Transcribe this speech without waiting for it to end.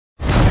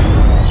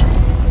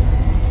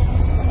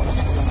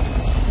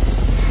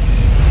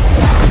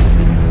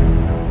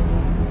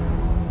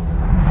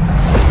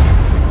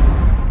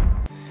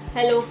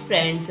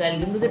friends,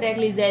 welcome to the Tech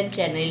Design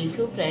channel.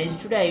 So friends,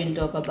 today I will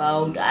talk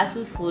about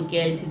ASUS 4K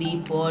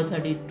LCD for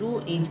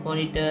 32-inch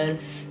monitor.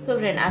 So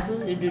friends,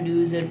 ASUS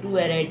introduced two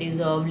varieties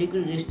of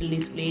liquid crystal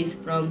displays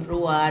from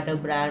ProArt, a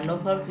brand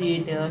of our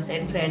creators.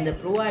 And friends, the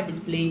ProArt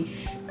Display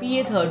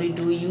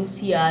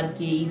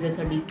PA32UCR-K is a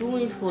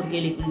 32-inch 4K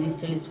liquid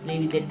crystal display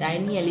with a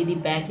tiny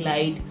LED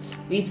backlight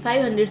with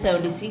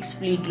 576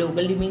 split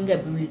local dimming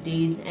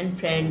capabilities. And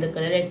friends, the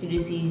color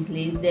accuracy is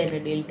less than a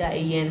delta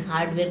E and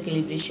hardware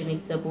calibration is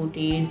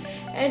supported.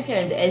 And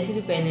friends, the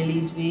LCD panel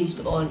is based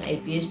on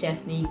IPS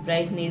technique,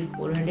 brightness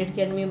 400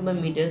 cadmium per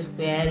meter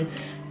square.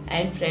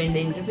 And friend,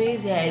 the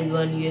interface has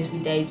one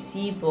USB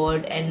Type-C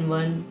port and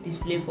one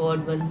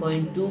DisplayPort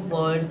 1.2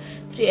 port,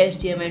 3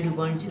 HDMI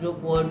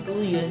 2.0 port, 2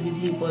 USB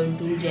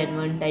 3.2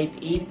 Gen1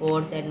 Type-A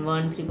ports, and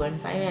one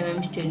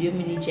 3.5mm stereo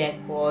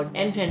minijack port.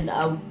 And friend, the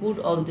output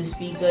of the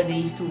speaker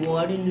is 2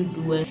 watt into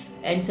 2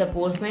 and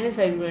supports -5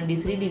 to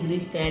 23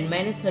 degrees stand,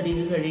 -30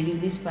 to 30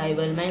 degrees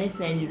swivel,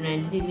 -90 to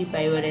 90 degree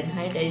pivot, and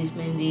height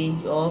adjustment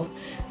range of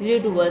 0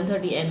 to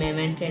 130 mm.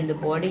 And friend, the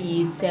body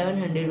is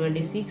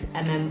 726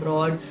 mm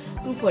broad,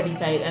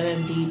 245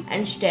 mm deep,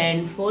 and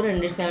stands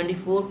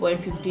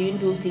 474.15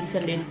 to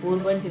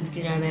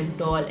 604.15 mm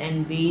tall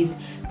and weighs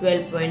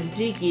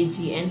 12.3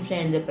 kg. And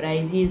friend, the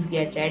prices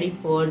get ready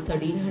for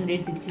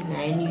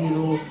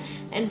 €1369.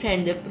 And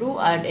friend, the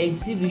ProArt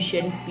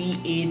Exhibition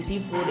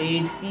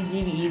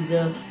PA348CGV is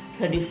a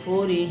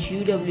 34-inch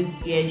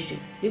UWQHD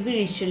liquid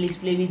digital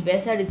display with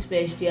VESA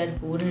DisplayHDR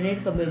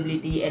 400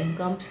 compatibility and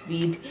comes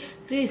with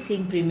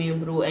FreeSync Premium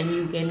Pro, and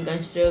you can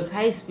construct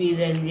high-speed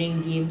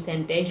rendering, games,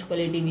 and text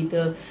quality with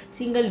a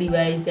single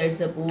device that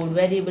supports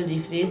variable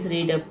refresh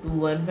rate up to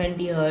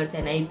 120Hz.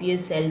 And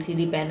IPS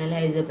LCD panel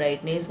has a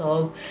brightness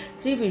of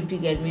 350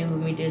 cadmium per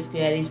meter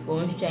square,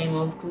 response time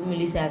of 2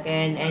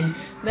 milliseconds, and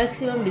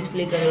maximum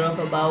display color of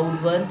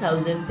about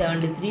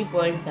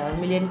 1073.7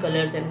 million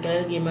colors, and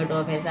color gamut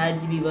of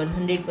sRGB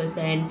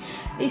 100%,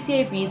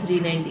 DCI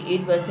P398%,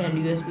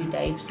 USB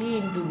Type-C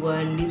into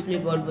 1,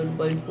 DisplayPort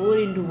 1.4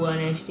 into 1,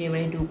 HDMI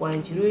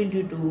 2.0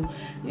 into 2,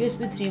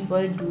 USB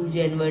 3.2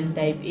 Gen1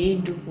 Type-A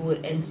into 4,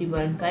 and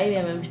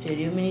 3.5mm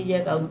stereo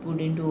minijack output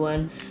into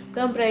 1.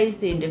 Comprise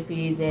the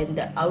interface, and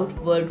the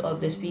output of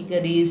the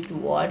speaker is 2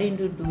 watt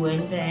into 2.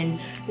 And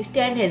the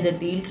stand has a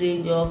tilt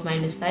range of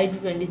 -5 to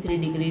 23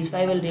 degrees,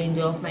 swivel range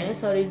of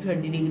 -30 to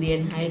 30 degree,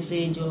 and height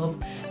range of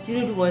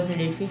 0 to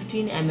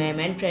 115 mm.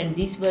 And friend,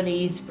 this one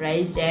is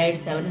priced at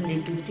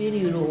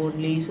 €715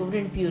 only. So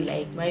friend, if you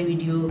like my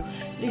video,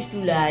 please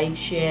do like,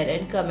 share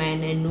and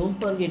comment, and don't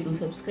forget to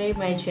subscribe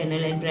my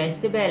channel and press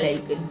the bell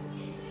icon.